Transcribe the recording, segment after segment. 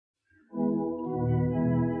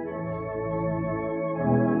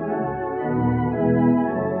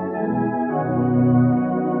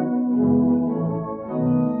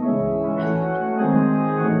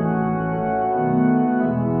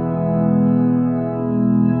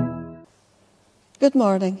Good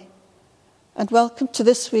morning, and welcome to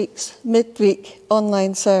this week's Midweek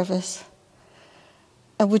online service.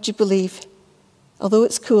 And would you believe, although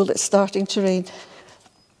it's cool, it's starting to rain.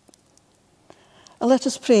 And let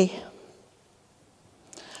us pray.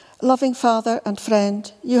 Loving Father and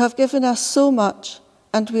friend, you have given us so much,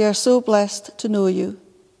 and we are so blessed to know you.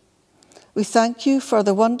 We thank you for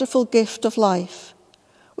the wonderful gift of life,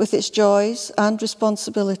 with its joys and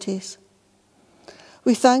responsibilities.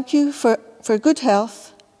 We thank you for good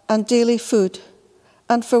health and daily food,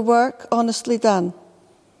 and for work honestly done,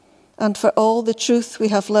 and for all the truth we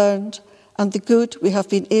have learned and the good we have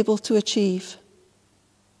been able to achieve.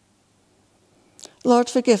 Lord,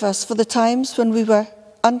 forgive us for the times when we were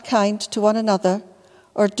unkind to one another,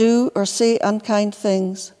 or do or say unkind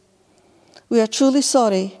things. We are truly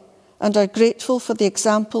sorry and are grateful for the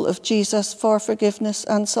example of Jesus for forgiveness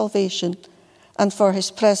and salvation, and for his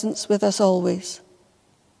presence with us always.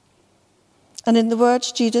 And in the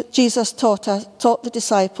words Jesus taught the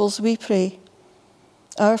disciples, we pray,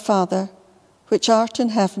 Our Father, which art in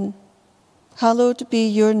heaven, hallowed be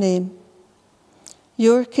your name.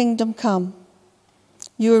 Your kingdom come.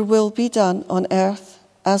 Your will be done on earth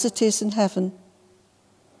as it is in heaven.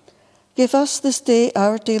 Give us this day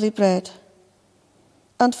our daily bread,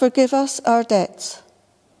 and forgive us our debts,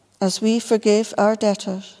 as we forgive our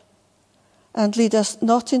debtors. And lead us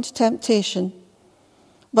not into temptation,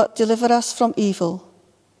 but deliver us from evil.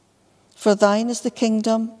 For thine is the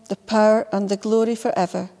kingdom, the power, and the glory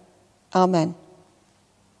forever. Amen.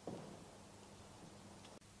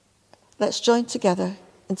 Let's join together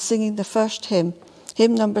in singing the first hymn,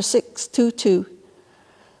 hymn number 622.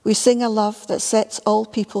 We sing a love that sets all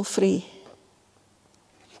people free.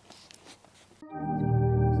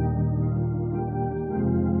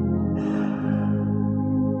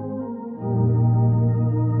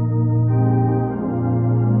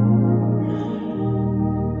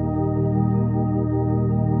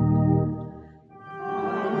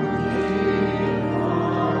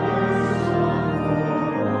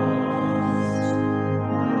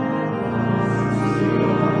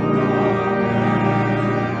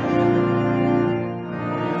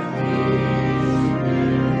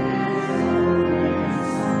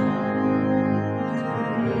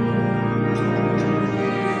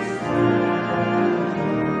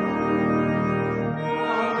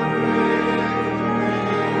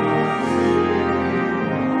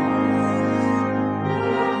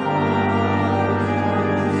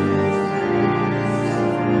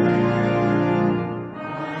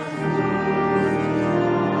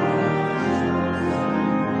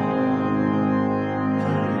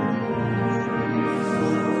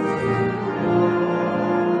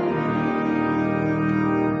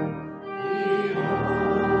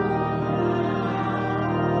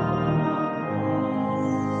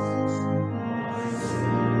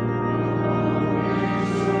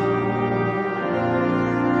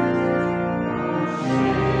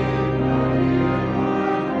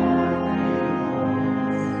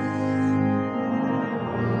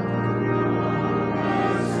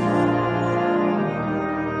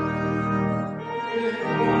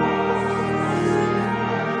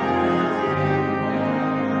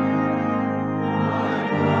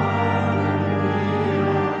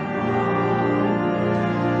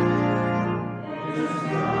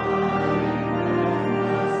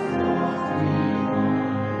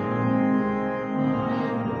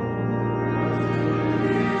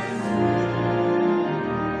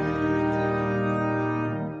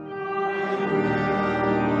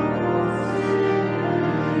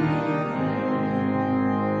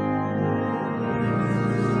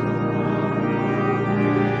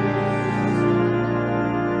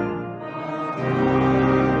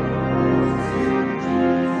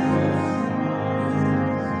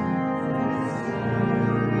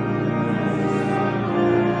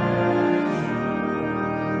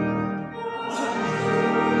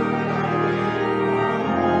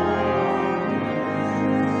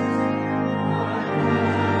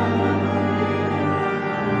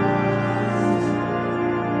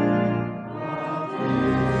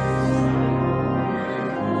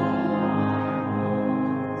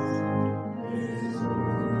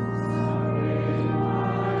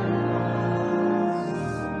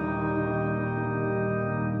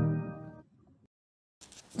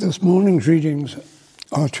 This morning's readings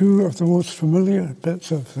are two of the most familiar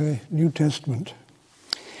bits of the New Testament.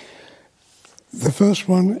 The first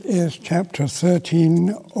one is chapter 13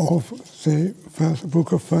 of the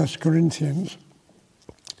book of 1 Corinthians.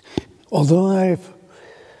 Although I've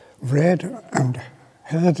read and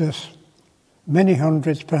heard this many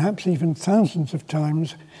hundreds, perhaps even thousands of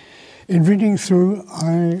times, in reading through,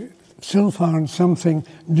 I still found something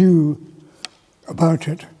new about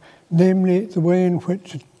it, namely the way in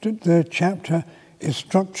which the chapter is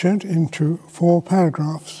structured into 4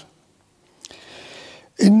 paragraphs.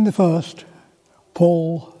 In the first,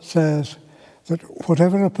 Paul says that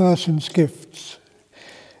whatever a person's gifts,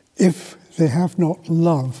 if they have not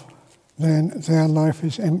love, then their life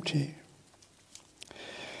is empty.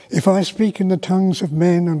 If I speak in the tongues of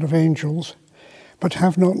men and of angels, but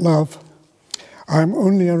have not love, I am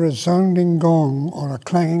only a resounding gong or a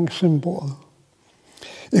clanging cymbal.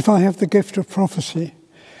 If I have the gift of prophecy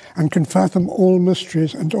and can fathom all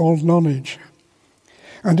mysteries and all knowledge,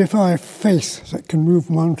 and if I have faith that can move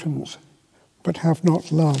mountains, but have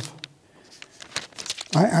not love,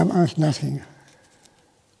 I am as nothing.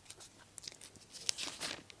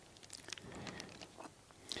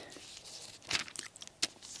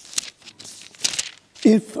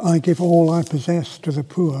 If I give all I possess to the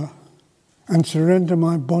poor and surrender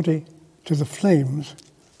my body to the flames,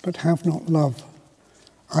 but have not love,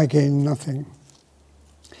 I gain nothing.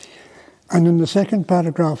 And in the second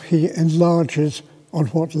paragraph, he enlarges on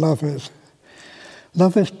what love is.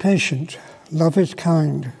 Love is patient, love is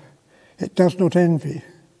kind. It does not envy,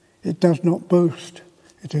 it does not boast,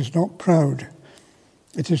 it is not proud,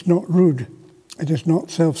 it is not rude, it is not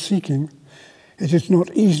self-seeking, it is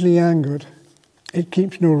not easily angered, it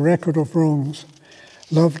keeps no record of wrongs.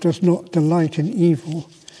 Love does not delight in evil,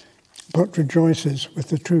 but rejoices with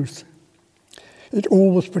the truth. It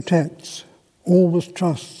always protects, always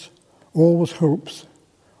trusts, always hopes,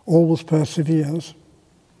 always perseveres.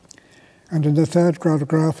 And in the third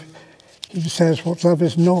paragraph, he says what love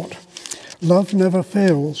is not. Love never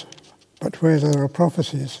fails, but where there are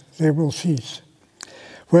prophecies, they will cease.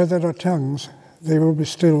 Where there are tongues, they will be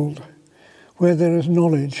stilled. Where there is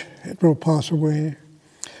knowledge, it will pass away.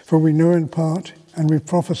 For we know in part, and we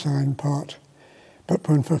prophesy in part. But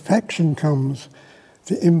when perfection comes,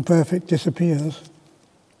 the imperfect disappears.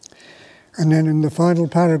 And then in the final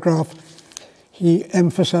paragraph, he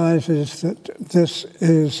emphasizes that this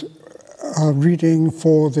is a reading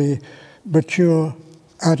for the mature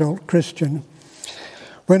adult Christian.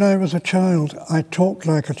 When I was a child, I talked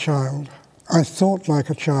like a child. I thought like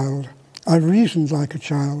a child. I reasoned like a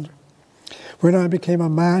child. When I became a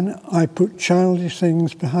man, I put childish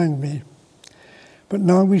things behind me. But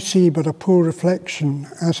now we see but a poor reflection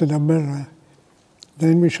as in a mirror.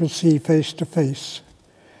 Then we shall see face to face.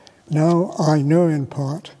 Now I know in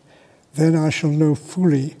part, then I shall know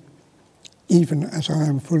fully, even as I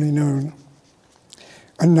am fully known.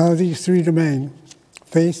 And now these 3 remain,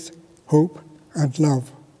 faith, hope, and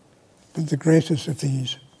love. But the greatest of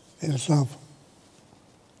these is love.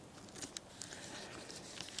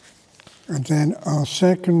 And then our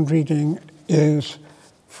second reading is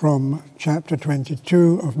from chapter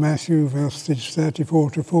 22 of Matthew, verses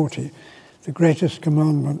 34 to 40, the greatest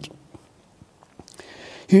commandment.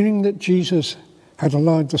 Hearing that Jesus had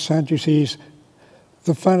allowed the Sadducees,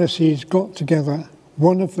 the Pharisees got together.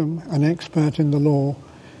 One of them, an expert in the law,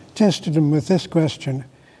 tested him with this question,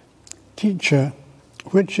 "Teacher,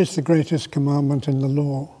 which is the greatest commandment in the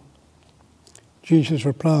law?" Jesus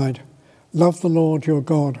replied, "Love the Lord your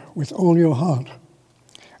God with all your heart,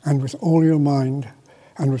 and with all your mind,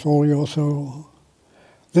 and with all your soul.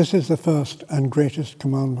 This is the first and greatest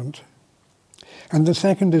commandment. And the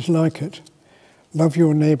second is like it, love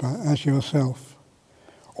your neighbor as yourself.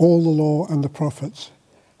 All the law and the prophets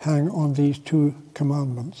hang on these 2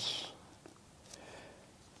 commandments."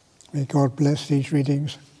 May God bless these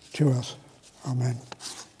readings to us. Amen.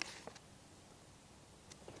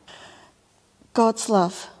 God's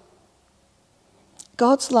love.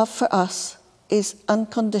 God's love for us is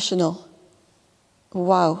unconditional.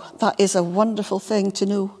 Wow, that is a wonderful thing to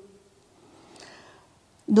know.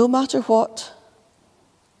 No matter what,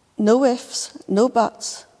 no ifs, no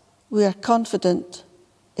buts, we are confident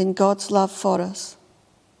in God's love for us.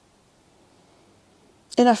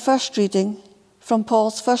 In our first reading from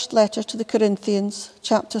Paul's first letter to the Corinthians,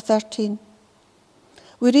 chapter 13,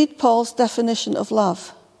 we read Paul's definition of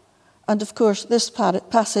love. And of course, this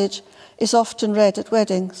passage is often read at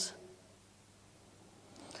weddings.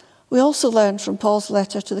 We also learn from Paul's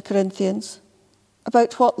letter to the Corinthians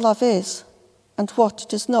about what love is and what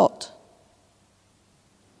it is not.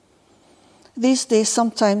 These days,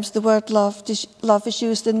 sometimes the word love is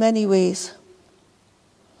used in many ways.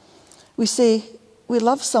 We say we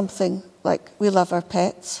love something, like we love our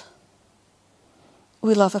pets.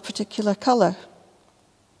 We love a particular colour.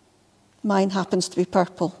 Mine happens to be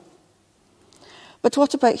purple. But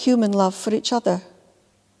what about human love for each other?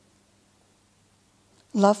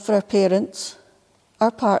 Love for our parents,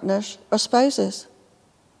 our partners, our spouses,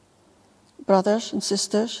 brothers and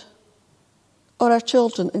sisters, or our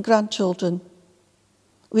children and grandchildren.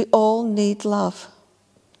 We all need love.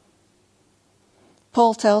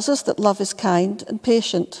 Paul tells us that love is kind and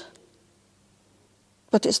patient,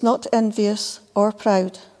 but it's not envious or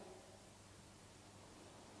proud.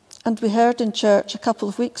 And we heard in church a couple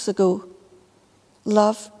of weeks ago,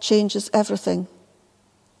 love changes everything,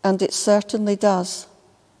 and it certainly does.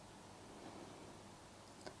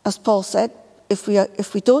 As Paul said, if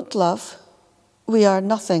we don't love, we are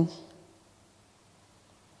nothing.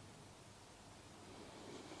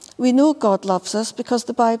 We know God loves us because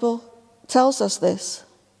the Bible tells us this.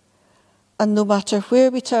 And no matter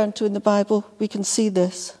where we turn to in the Bible, we can see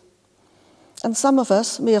this. And some of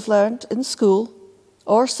us may have learned in school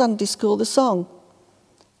or Sunday school the song,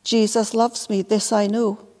 Jesus loves me, this I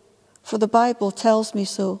know, for the Bible tells me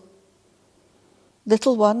so.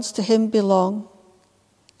 Little ones to him belong.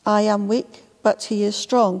 I am weak, but he is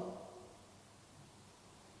strong.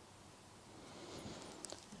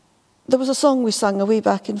 There was a song we sang way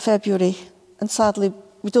back in February, and sadly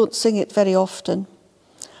we don't sing it very often.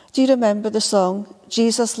 Do you remember the song,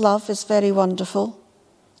 Jesus' love is very wonderful,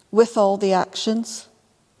 with all the actions?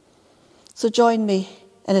 So join me,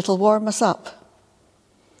 and it'll warm us up.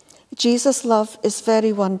 Jesus' love is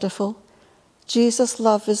very wonderful. Jesus'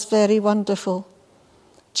 love is very wonderful.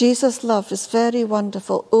 Jesus' love is very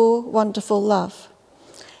wonderful. Oh, wonderful love.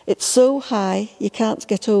 It's so high, you can't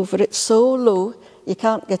get over it. It's so low, you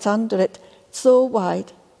can't get under it. It's so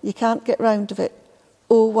wide, you can't get round of it.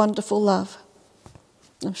 Oh, wonderful love.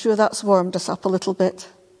 I'm sure that's warmed us up a little bit.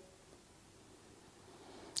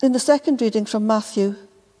 In the second reading from Matthew,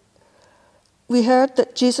 we heard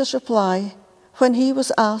that Jesus' reply when he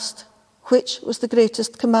was asked which was the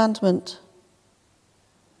greatest commandment.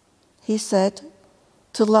 He said,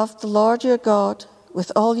 to love the Lord your God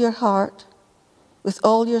with all your heart, with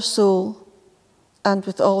all your soul, and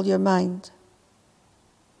with all your mind.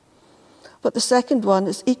 But the second one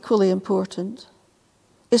is equally important,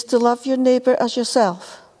 is to love your neighbour as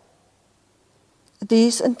yourself.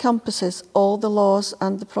 These encompasses all the laws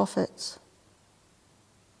and the prophets.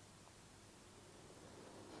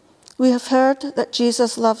 We have heard that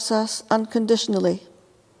Jesus loves us unconditionally.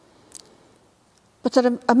 But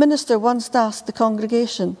a minister once asked the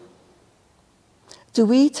congregation, do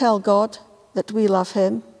we tell God that we love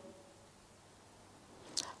him?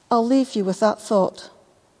 I'll leave you with that thought.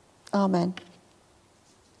 Amen.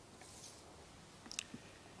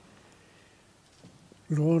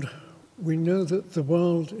 Lord, we know that the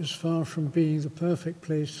world is far from being the perfect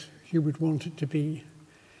place you would want it to be,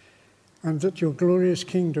 and that your glorious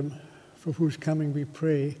kingdom, for whose coming we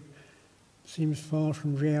pray, seems far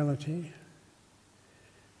from reality.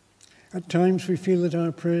 At times we feel that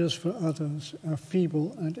our prayers for others are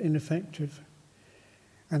feeble and ineffective,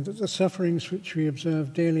 and that the sufferings which we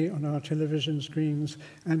observe daily on our television screens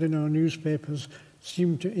and in our newspapers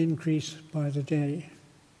seem to increase by the day.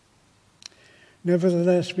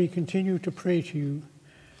 Nevertheless, we continue to pray to you,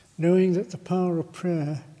 knowing that the power of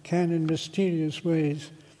prayer can in mysterious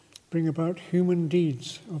ways bring about human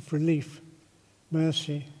deeds of relief,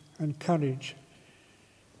 mercy, and courage,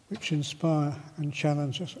 which inspire and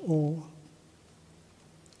challenge us all.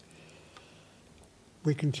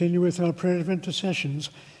 We continue with our prayer of intercessions.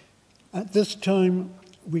 At this time,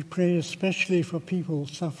 we pray especially for people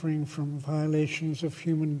suffering from violations of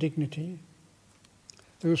human dignity,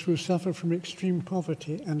 those who suffer from extreme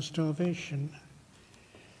poverty and starvation,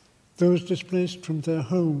 those displaced from their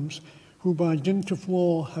homes who by dint of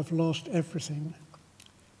war have lost everything,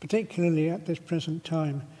 particularly at this present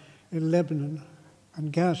time in Lebanon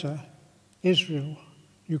and Gaza, Israel,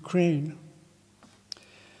 Ukraine.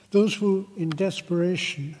 Those who, in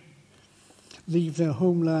desperation, leave their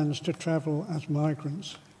homelands to travel as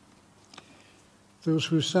migrants. Those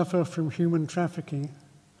who suffer from human trafficking.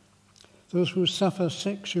 Those who suffer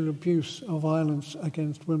sexual abuse or violence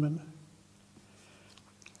against women.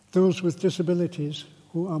 Those with disabilities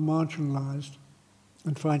who are marginalized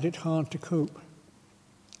and find it hard to cope.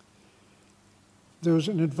 Those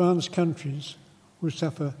in advanced countries who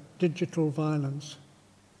suffer digital violence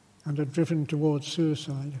and are driven towards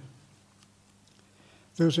suicide.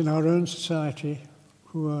 Those in our own society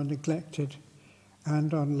who are neglected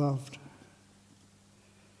and unloved.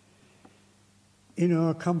 In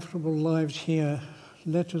our comfortable lives here,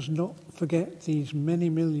 let us not forget these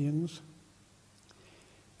many millions,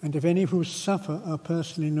 and if any who suffer are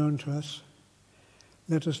personally known to us,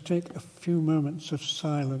 let us take a few moments of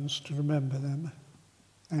silence to remember them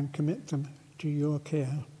and commit them to your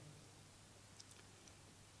care.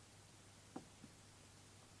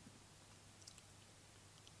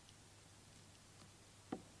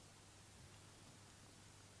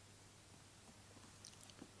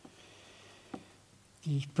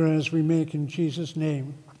 These prayers we make in Jesus'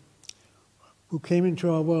 name, who came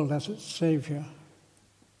into our world as its Saviour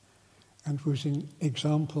and whose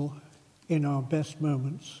example in our best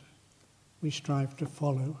moments we strive to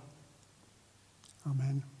follow.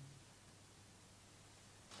 Amen.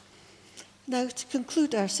 Now, to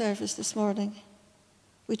conclude our service this morning,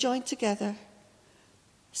 we join together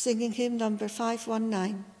singing hymn number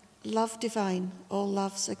 519, Love Divine, All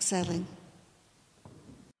Loves Excelling.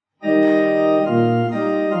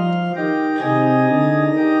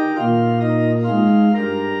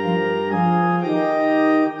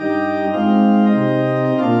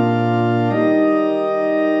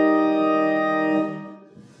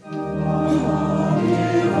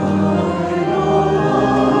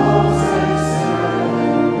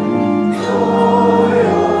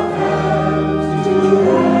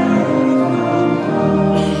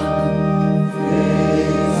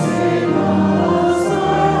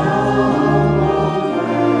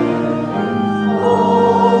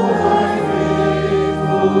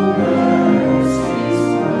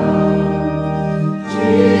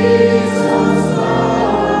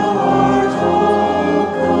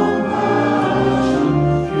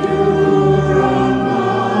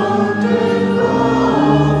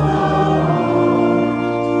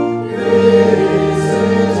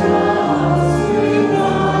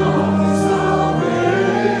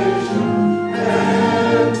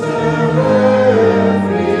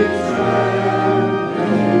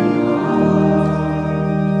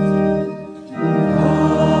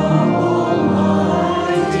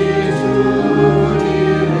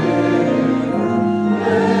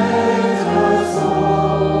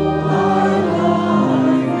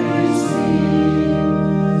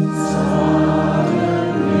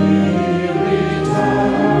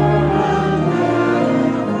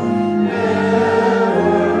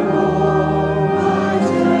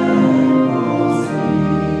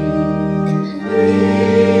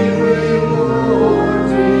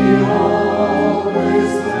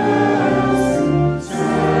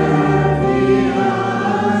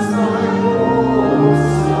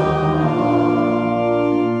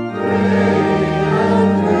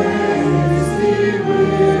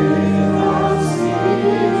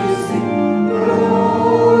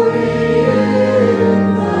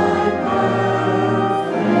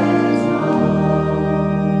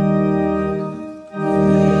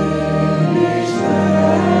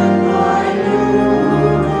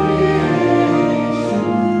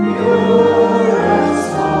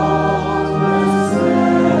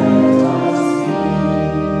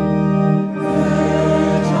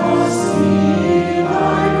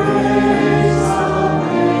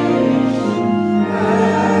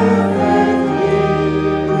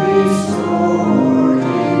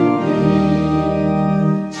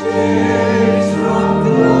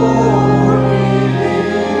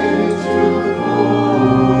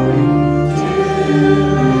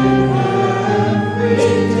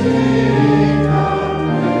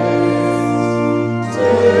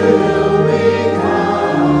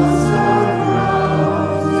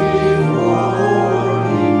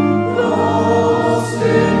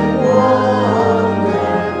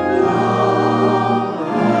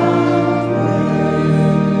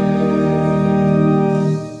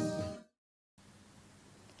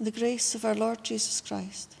 The grace of our Lord Jesus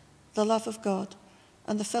Christ, the love of God,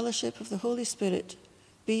 and the fellowship of the Holy Spirit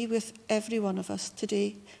be with every one of us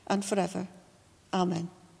today and forever. Amen.